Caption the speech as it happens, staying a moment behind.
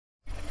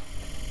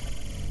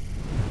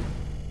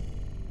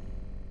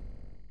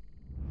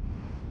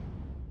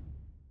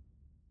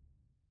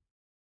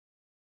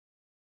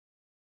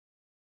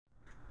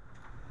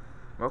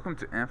Welcome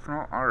to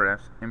Amphenol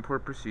RF's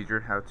Import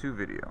Procedure How-To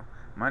video.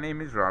 My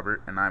name is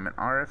Robert and I'm an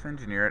RF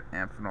engineer at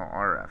Amphenol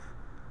RF.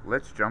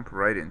 Let's jump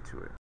right into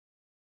it.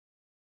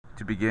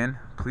 To begin,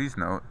 please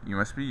note you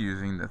must be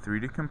using the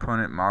 3D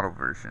component model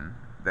version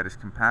that is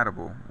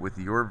compatible with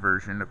your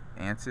version of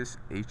ANSYS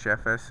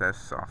HFSS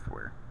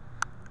software.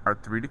 Our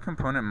 3D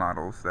component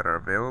models that are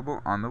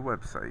available on the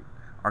website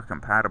are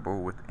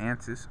compatible with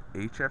ANSYS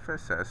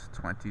HFSS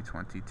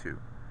 2022.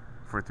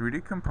 For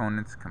 3D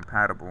components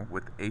compatible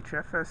with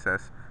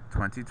HFSS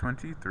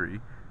 2023,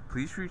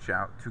 please reach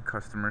out to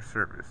customer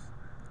service.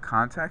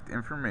 Contact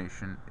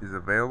information is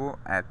available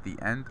at the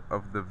end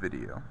of the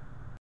video.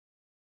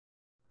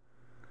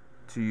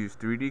 To use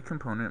 3D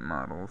component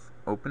models,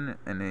 open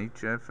an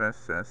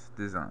HFSS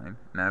design,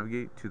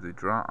 navigate to the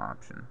Draw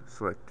option,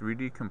 select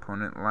 3D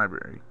component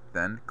library,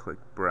 then click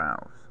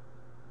Browse.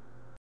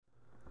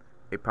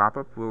 A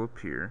pop-up will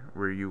appear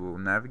where you will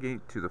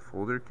navigate to the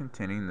folder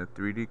containing the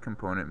 3D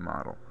component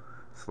model.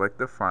 Select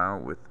the file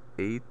with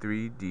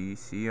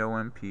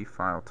A3DCOMP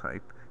file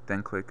type,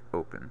 then click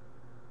Open.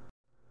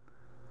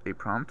 A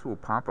prompt will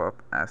pop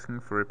up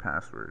asking for a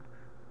password.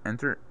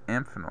 Enter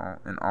Amphenol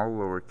in all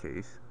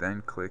lowercase,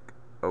 then click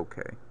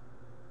OK.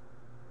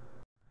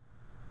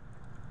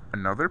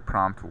 Another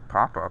prompt will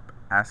pop up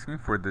asking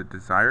for the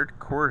desired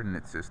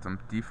coordinate system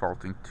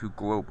defaulting to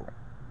global.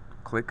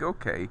 Click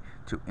OK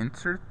to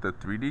insert the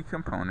 3D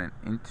component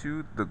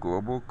into the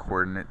global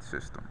coordinate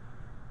system.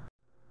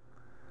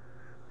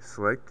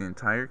 Select the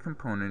entire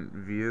component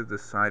via the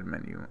side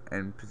menu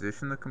and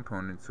position the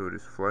component so it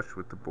is flush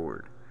with the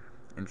board.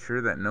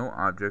 Ensure that no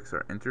objects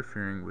are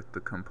interfering with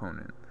the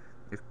component.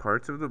 If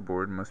parts of the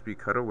board must be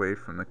cut away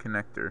from the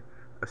connector,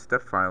 a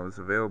step file is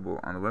available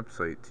on the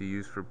website to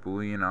use for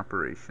Boolean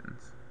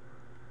operations.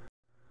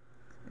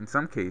 In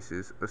some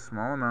cases, a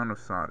small amount of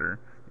solder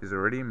is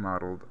already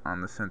modeled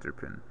on the center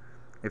pin.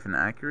 If an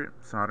accurate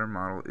solder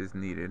model is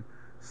needed,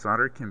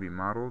 solder can be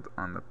modeled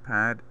on the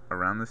pad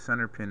around the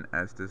center pin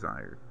as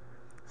desired.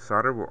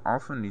 Solder will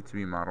also need to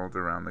be modeled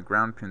around the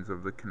ground pins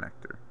of the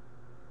connector.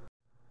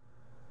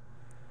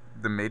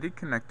 The mated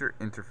connector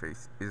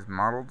interface is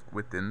modeled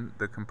within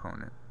the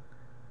component.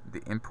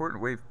 The import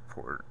wave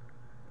port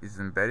is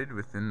embedded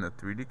within the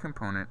 3D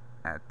component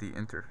at the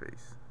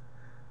interface.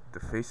 The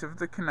face of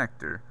the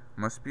connector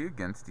must be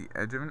against the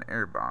edge of an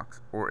airbox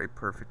or a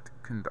perfect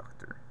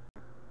conductor.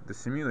 The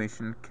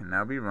simulation can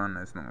now be run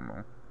as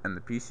normal, and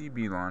the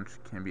PCB launch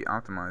can be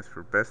optimized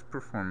for best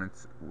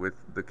performance with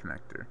the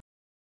connector.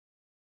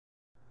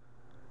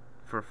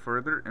 For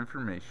further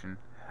information,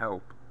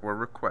 help, or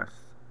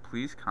requests,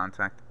 please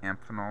contact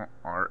Amphenol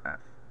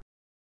RF.